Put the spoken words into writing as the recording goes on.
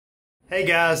Hey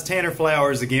guys, Tanner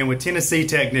Flowers again with Tennessee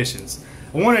Technicians.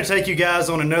 I want to take you guys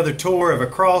on another tour of a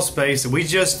crawl space that we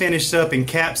just finished up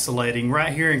encapsulating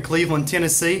right here in Cleveland,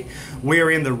 Tennessee. We are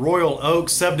in the Royal Oak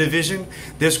subdivision.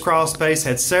 This crawl space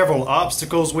had several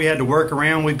obstacles we had to work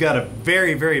around. We've got a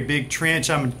very big trench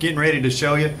I'm getting ready to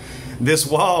show you. This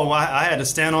wall, I had to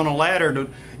stand on a ladder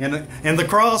in the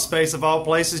crawl space of all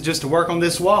places just to work on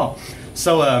this wall.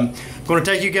 So I'm going to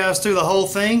take you guys through the whole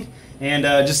thing. And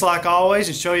just like always,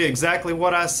 and show you exactly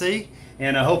what I see.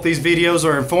 And I hope these videos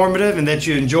are informative and that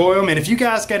you enjoy them. And if you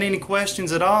guys got any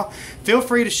questions at all, feel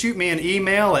free to shoot me an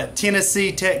email at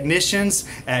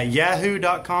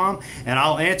tennesseetechnicians@yahoo.com and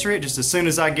I'll answer it just as soon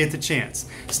as I get the chance.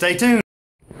 Stay tuned.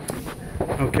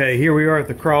 Okay, here we are at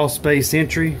the crawl space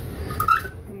entry.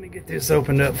 Let me get this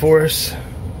opened up for us.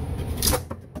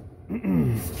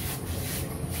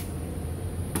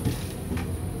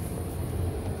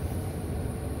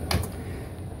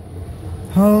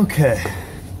 Okay.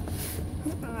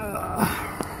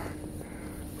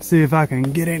 See if I can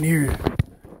get in here.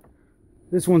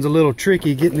 This one's a little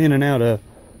tricky getting in and out of.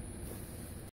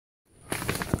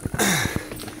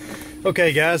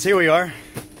 Okay guys, here we are.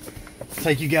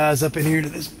 Take you guys up in here to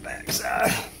this back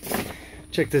side.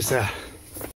 Check this out.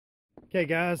 Okay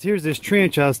guys, here's this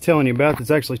trench I was telling you about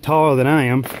that's actually taller than I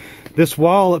am. This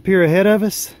wall up here ahead of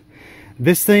us,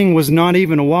 this thing was not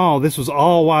even a wall. This was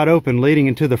all wide open leading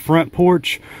into the front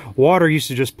porch. Water used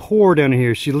to just pour down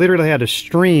here. She literally had a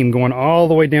stream going all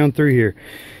the way down through here.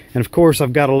 And of course,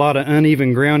 I've got a lot of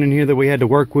uneven ground in here that we had to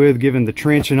work with, given the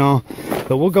trench and all.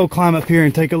 But we'll go climb up here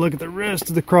and take a look at the rest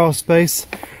of the crawl space.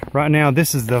 Right now,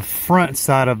 this is the front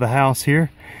side of the house here.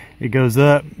 It goes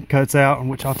up, cuts out,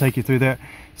 which I'll take you through that.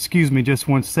 Excuse me just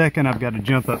one second. I've got to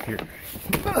jump up here.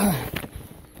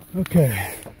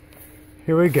 Okay,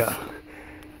 here we go.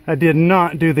 I did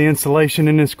not do the insulation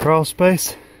in this crawl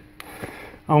space,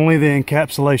 only the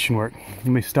encapsulation work. Let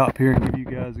me stop here and give you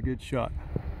guys a good shot.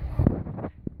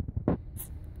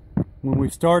 When we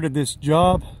started this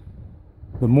job,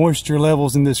 the moisture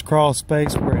levels in this crawl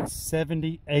space were at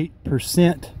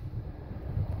 78%.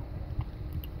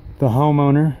 The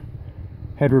homeowner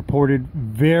had reported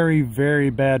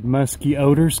very bad musky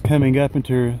odors coming up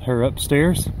into her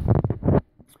upstairs.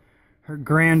 Her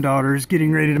granddaughter is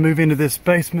getting ready to move into this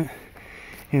basement,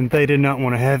 and they did not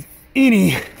want to have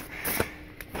any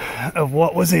of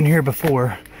what was in here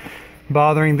before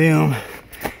bothering them.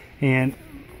 And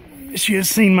she has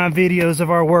seen my videos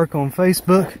of our work on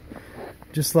Facebook,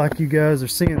 just like you guys are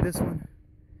seeing this one.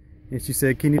 And she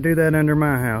said, "Can you do that under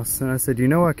my house?" And I said, "You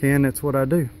know I can, that's what I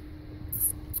do."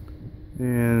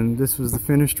 And this was the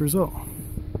finished result.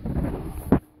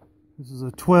 This is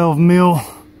a 12 mil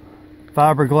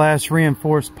fiberglass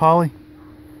reinforced poly.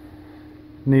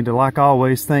 Need to, like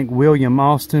always, thank William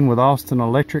Austin with Austin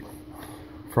Electric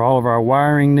for all of our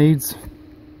wiring needs.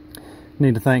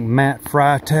 Need to thank Matt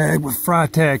Freitag with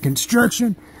Freitag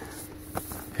Construction.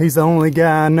 He's the only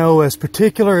guy I know as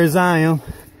particular as I am.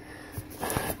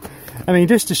 I mean,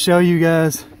 just to show you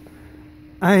guys,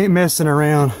 I ain't messing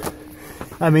around.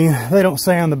 I mean, they don't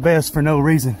say I'm the best for no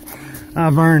reason.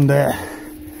 I've earned that.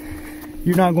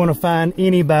 You're not going to find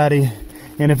anybody,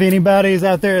 and if anybody is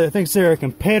out there that thinks they're a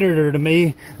competitor to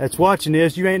me that's watching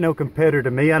this, you ain't no competitor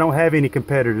to me. I don't have any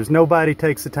competitors. Nobody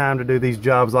takes the time to do these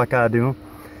jobs like I do them.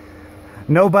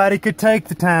 Nobody could take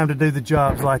the time to do the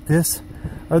jobs like this,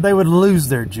 or they would lose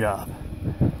their job.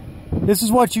 This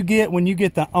is what you get when you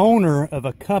get the owner of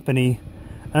a company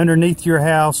underneath your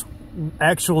house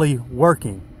actually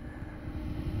working.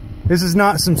 This is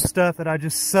not some stuff that I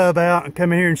just sub out and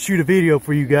come in here and shoot a video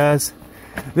for you guys.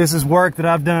 This is work that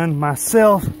I've done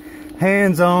myself,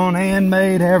 hands-on,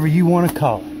 handmade, however you want to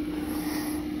call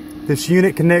it. This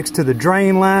unit connects to the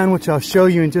drain line, which I'll show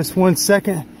you in just one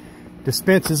second.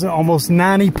 Dispenses almost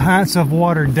 90 pints of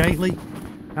water daily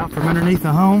out from underneath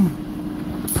the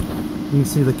home. You can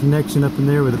see the connection up in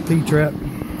there with a P-trap.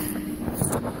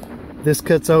 This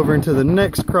cuts over into the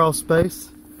next crawl space,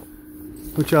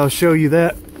 which I'll show you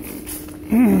that.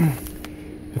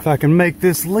 If I can make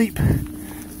this leap.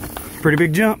 Pretty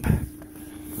big jump.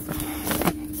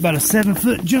 About a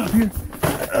 7-foot jump here.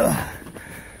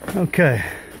 Okay,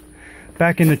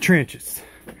 back in the trenches.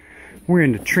 We're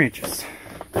in the trenches.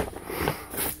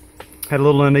 Had a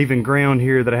little uneven ground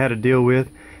here that I had to deal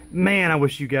with. Man, I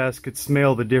wish you guys could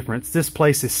smell the difference. This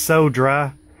place is so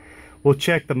dry. We'll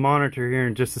check the monitor here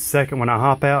in just a second when I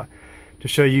hop out to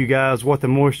show you guys what the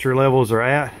moisture levels are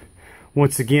at.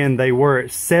 Once again, they were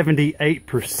at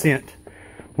 78%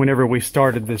 whenever we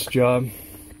started this job.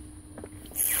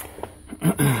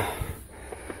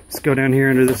 Let's go down here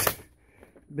under this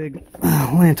big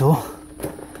lintel.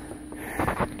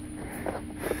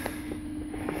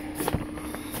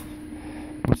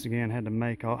 Once again, had to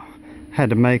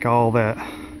make all that.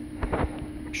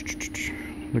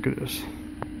 Look at this.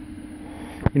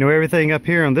 You know, everything up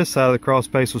here on this side of the crawl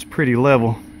space was pretty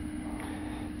level.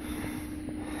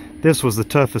 This was the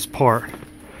toughest part.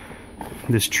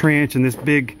 This trench and this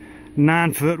big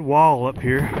 9-foot wall up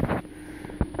here.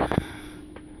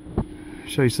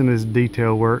 Show you some of this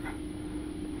detail work.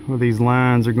 Where these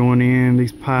lines are going in,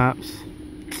 these pipes.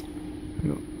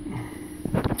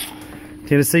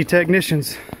 Tennessee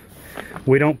technicians,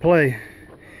 we don't play.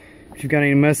 If you've got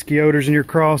any musky odors in your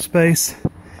crawl space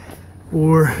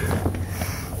or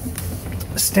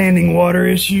standing water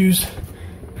issues,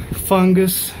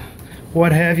 fungus,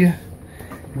 what have you,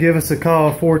 give us a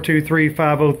call,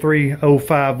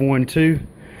 423-503-0512,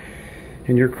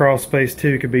 and your crawl space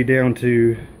too could be down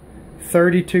to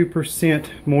 32%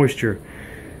 moisture.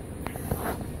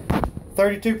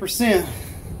 32%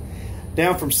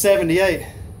 down from 78.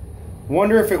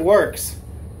 Wonder if it works.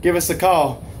 Give us a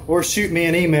call or shoot me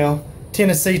an email,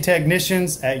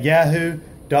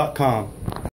 TennesseeTechnicians@yahoo.com.